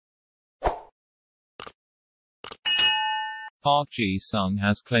Park Ji-sung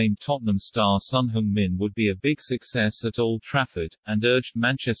has claimed Tottenham star Son Heung would be a big success at Old Trafford, and urged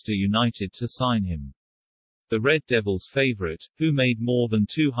Manchester United to sign him. The Red Devils' favourite, who made more than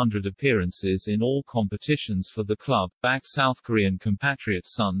 200 appearances in all competitions for the club, backed South Korean compatriot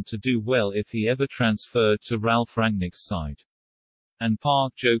Son to do well if he ever transferred to Ralf Rangnick's side. And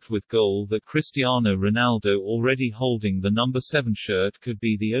Park joked with goal that Cristiano Ronaldo already holding the number 7 shirt could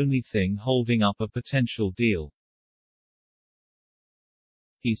be the only thing holding up a potential deal.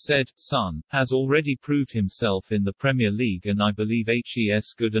 He said, "Son has already proved himself in the Premier League and I believe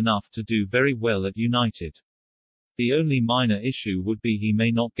he's good enough to do very well at United. The only minor issue would be he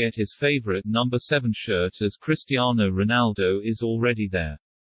may not get his favourite number 7 shirt as Cristiano Ronaldo is already there.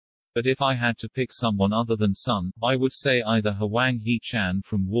 But if I had to pick someone other than Son, I would say either Hwang Hee-chan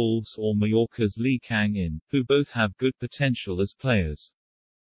from Wolves or Mallorca's Lee Kang-in, who both have good potential as players."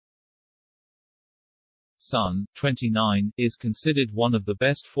 Son, 29, is considered one of the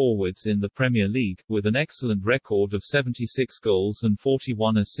best forwards in the Premier League, with an excellent record of 76 goals and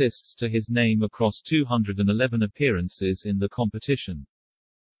 41 assists to his name across 211 appearances in the competition.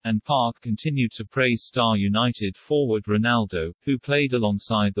 And Park continued to praise star United forward Ronaldo, who played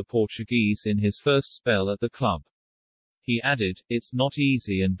alongside the Portuguese in his first spell at the club. He added, "It's not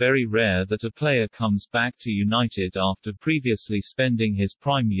easy and very rare that a player comes back to United after previously spending his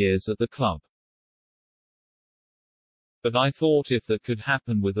prime years at the club. But I thought if that could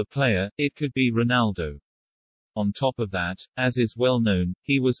happen with a player, it could be Ronaldo." On top of that, as is well known,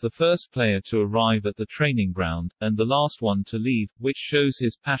 he was the first player to arrive at the training ground, and the last one to leave, which shows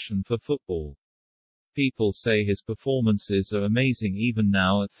his passion for football. People say his performances are amazing even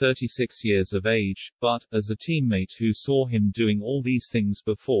now at 36 years of age, but, as a teammate who saw him doing all these things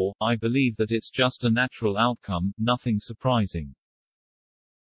before, I believe that it's just a natural outcome, nothing surprising.